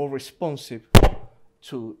more responsive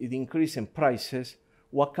to the increase in prices,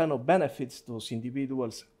 what kind of benefits those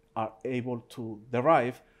individuals are able to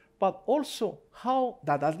derive, but also how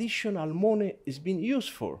that additional money is being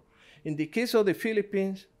used for. In the case of the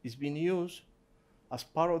Philippines, it's being used as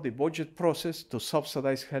part of the budget process to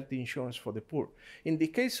subsidize health insurance for the poor. In the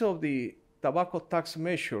case of the tobacco tax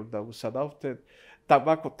measure that was adopted,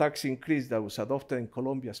 tobacco tax increase that was adopted in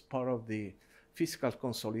Colombia as part of the fiscal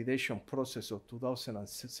consolidation process of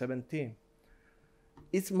 2017,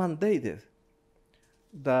 it's mandated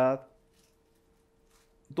that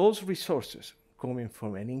those resources coming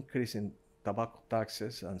from an increase in tobacco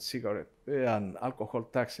taxes and cigarette and alcohol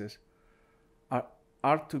taxes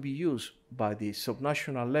are to be used by the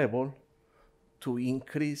subnational level to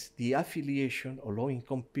increase the affiliation of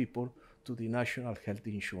low-income people to the national health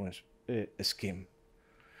insurance scheme.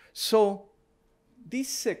 So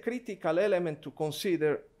this is a critical element to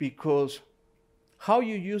consider, because how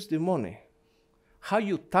you use the money, how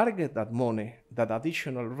you target that money, that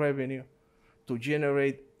additional revenue, to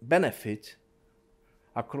generate benefit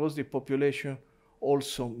across the population,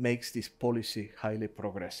 also makes this policy highly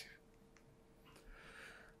progressive.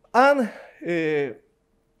 And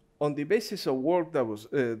on the basis of work that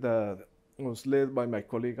was led by my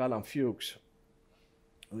colleague Alan Fuchs,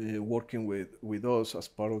 working with us as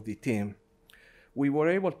part of the team, we were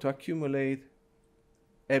able to accumulate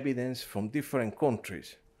evidence from different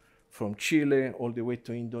countries, from Chile all the way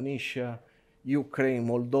to Indonesia, Ukraine,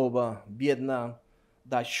 Moldova, Vietnam,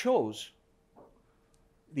 that shows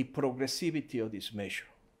the progressivity of this measure.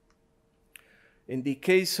 In the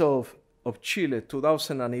case of Chile,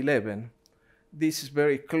 2011, this is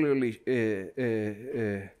very clearly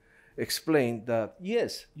explained that,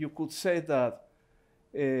 yes, you could say that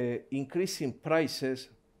increasing prices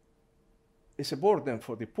is a burden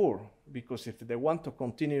for the poor, because if they want to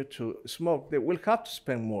continue to smoke, they will have to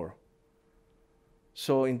spend more.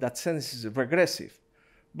 So in that sense, it's regressive.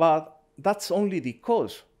 But that's only the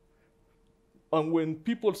cause. And when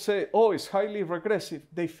people say, oh, it's highly regressive,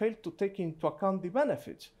 they fail to take into account the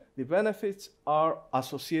benefits. The benefits are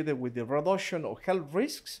associated with the reduction of health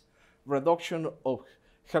risks, reduction of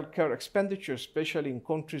healthcare expenditure, especially in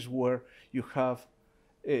countries where you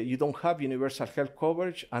don't have universal health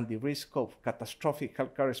coverage, and the risk of catastrophic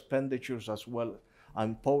healthcare expenditures as well,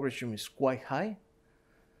 and impoverishment is quite high,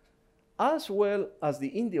 as well as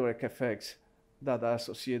the indirect effects that are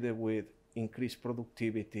associated with increased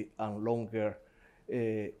productivity and longer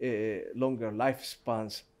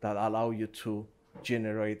lifespans that allow you to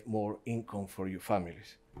generate more income for your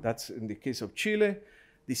families. That's in the case of Chile.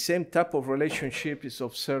 The same type of relationship is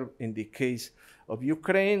observed in the case of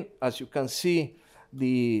Ukraine. As you can see,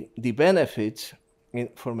 the benefits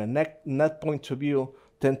from a net point of view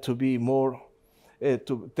tend to be more,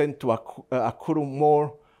 accrue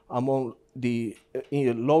more among the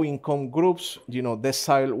low-income groups,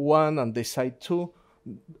 decile 1 and decile 2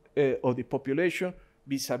 of the population,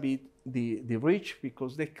 vis-a-vis the rich,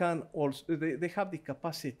 because they can also they have the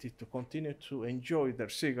capacity to continue to enjoy their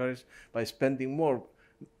cigarettes by spend more,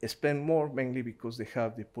 mainly because they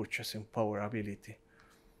have the purchasing power ability.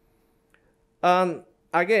 And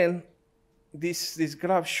again, this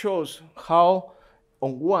graph shows how,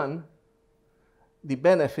 on one, the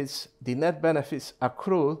net benefits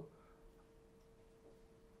accrue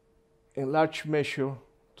in large measure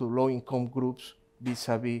to low-income groups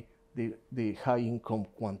vis-a-vis the high-income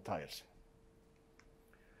quantiles.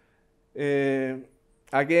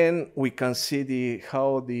 Again, we can see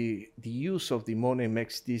how the use of the money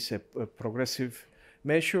makes this a progressive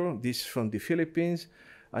measure. This is from the Philippines.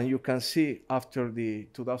 And you can see after the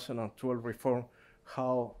 2012 reform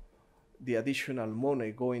how the additional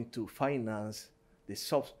money going to finance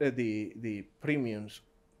the premiums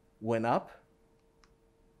went up.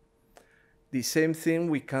 The same thing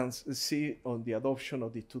we can see on the adoption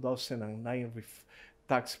of the 2009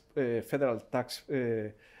 federal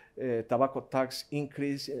tobacco tax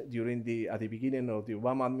increase at the beginning of the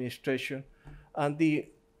Obama administration. And the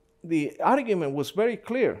argument was very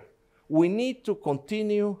clear. We need to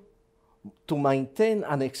continue to maintain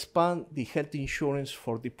and expand the health insurance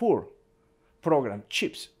for the poor program,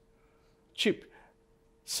 CHIP.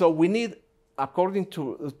 So we need, according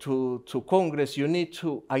to Congress, you need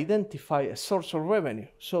to identify a source of revenue.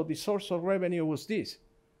 So the source of revenue was this.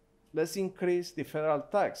 Let's increase the federal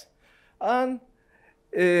tax. And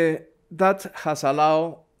that has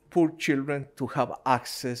allowed poor children to have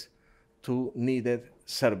access to needed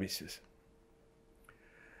services.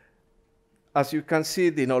 As you can see,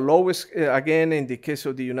 the lowest, again, in the case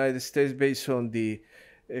of the United States, based on the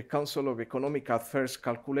Council of Economic Affairs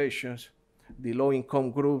calculations, the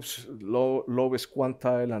low-income groups, lowest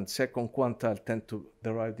quantile and second quantile tend to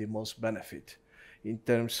derive the most benefit in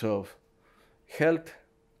terms of health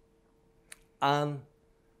and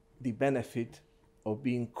the benefit of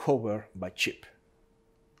being covered by CHIP.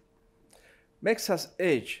 Makes us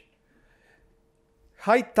age.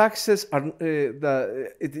 High taxes are,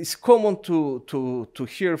 it is common to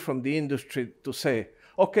hear from the industry to say,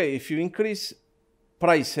 okay, if you increase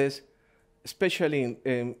prices, especially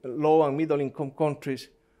in low and middle income countries,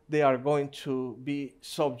 they are going to be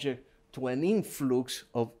subject to an influx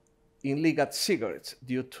of illegal cigarettes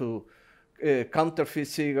due to counterfeit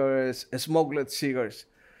cigarettes, smuggled cigarettes.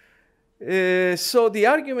 So the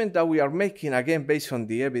argument that we are making, again, based on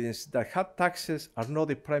the evidence, that high taxes are not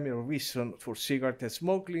the primary reason for cigarette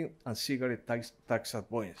smuggling and cigarette tax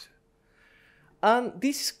avoidance. And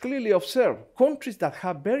this is clearly observed. Countries that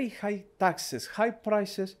have very high taxes, high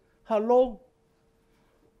prices, have low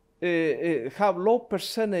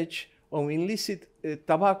percentage of illicit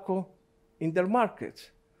tobacco in their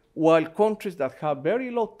markets, while countries that have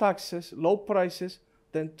very low taxes, low prices,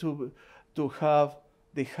 tend to have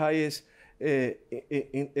the highest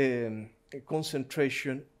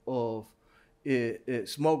concentration of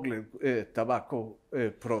smuggled tobacco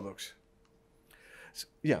products.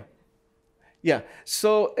 Yeah.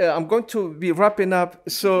 So I'm going to be wrapping up.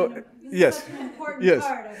 So yes, yes.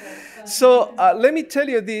 So let me tell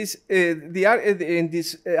you this: in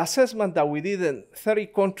this assessment that we did in 30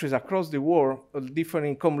 countries across the world, different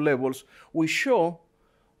income levels, we show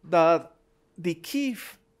that the key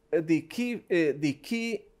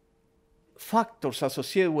factors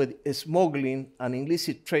associated with smuggling and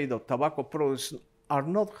illicit trade of tobacco products are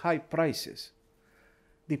not high prices.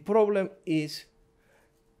 The problem is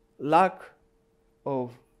lack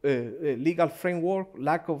of legal framework,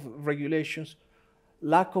 lack of regulations,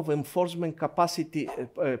 lack of enforcement capacity,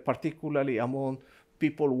 particularly among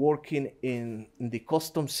people working in the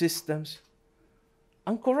customs systems,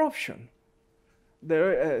 and corruption.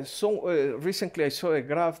 Recently I saw a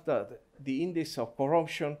graph that the index of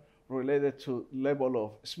corruption related to level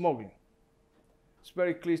of smuggling. It's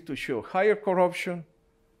very clear to show higher corruption,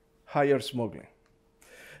 higher smuggling.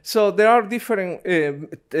 So there are different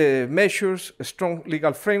measures: a strong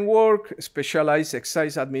legal framework, specialized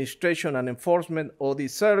excise administration and enforcement, audit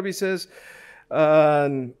services,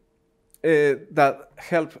 that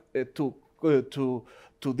help to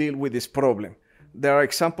deal with this problem. There are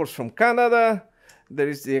examples from Canada. There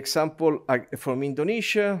is the example from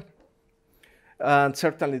Indonesia. And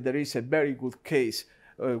certainly there is a very good case,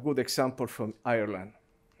 a good example from Ireland,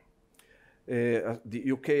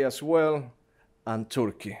 the UK as well, and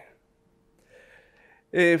Turkey.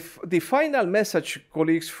 The final message,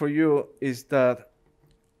 colleagues, for you is that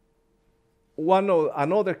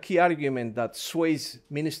another key argument that sways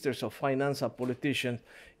ministers of finance and politicians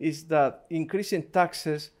is that increasing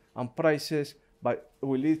taxes and prices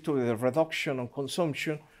will lead to the reduction of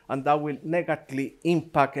consumption, and that will negatively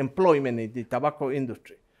impact employment in the tobacco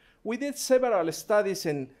industry. We did several studies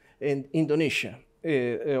in Indonesia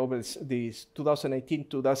over this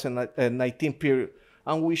 2018-2019 period,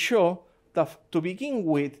 and we show that to begin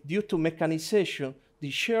with, due to mechanization, the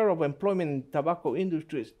share of employment in the tobacco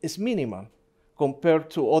industry is minimal compared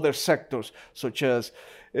to other sectors, such as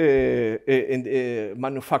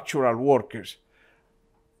manufactural workers.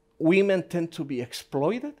 Women tend to be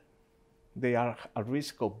exploited. They are at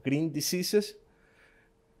risk of green diseases.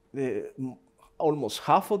 Almost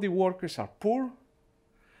half of the workers are poor.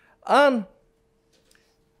 And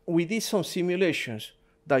we did some simulations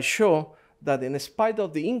that show that in spite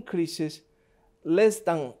of the increases, less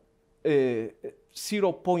than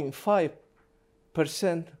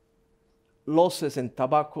 0.5% losses in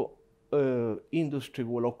tobacco industry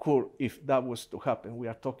will occur if that was to happen. We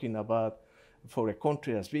are talking about, for a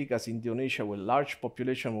country as big as Indonesia with large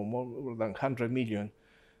population of more than 100 million,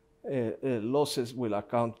 losses will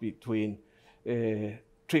account between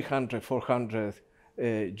 300, 400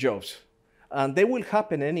 jobs. And they will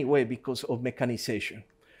happen anyway because of mechanization.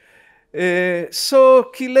 So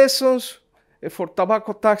key lessons for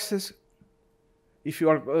tobacco taxes. If you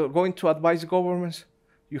are going to advise governments,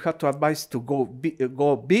 you have to advise to go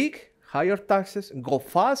big, higher taxes, and go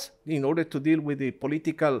fast in order to deal with the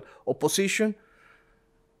political opposition.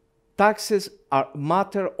 Taxes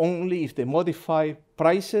matter only if they modify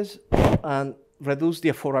prices and reduce the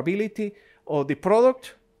affordability of the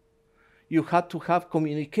product. You have to have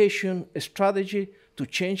communication strategy to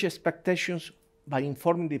change expectations by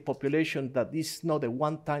informing the population that this is not a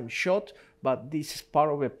one-time shot, but this is part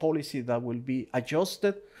of a policy that will be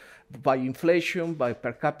adjusted by inflation, by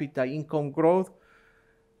per capita income growth.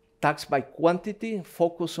 Tax by quantity,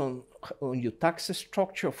 focus on your tax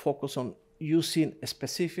structure, focus on using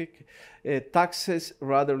specific taxes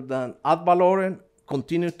rather than ad valorem,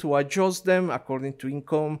 continue to adjust them according to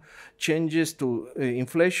income changes to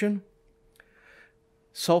inflation.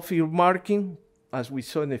 Soft earmarking, as we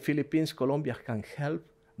saw in the Philippines, Colombia can help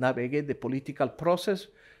navigate the political process.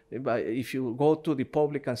 If you go to the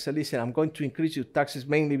public and say, listen, I'm going to increase your taxes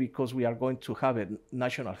mainly because we are going to have a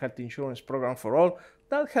national health insurance program for all,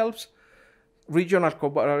 that helps. Regional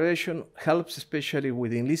cooperation helps, especially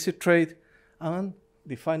with illicit trade. And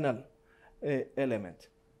the final element,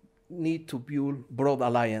 need to build broad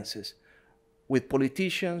alliances with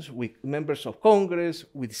politicians, with members of Congress,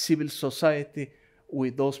 with civil society,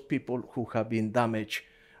 with those people who have been damaged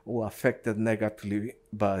or affected negatively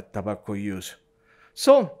by tobacco use.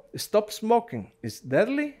 So, stop smoking. It's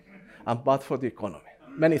deadly and bad for the economy.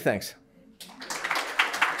 Many thanks.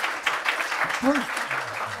 We're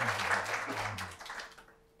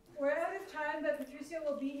out of time, but Patricio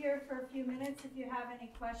will be here for a few minutes if you have any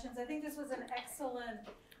questions. I think this was an excellent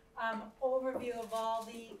overview of all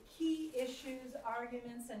the key issues,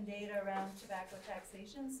 arguments, and data around tobacco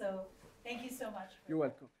taxation. So thank you so much. You're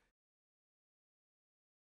welcome.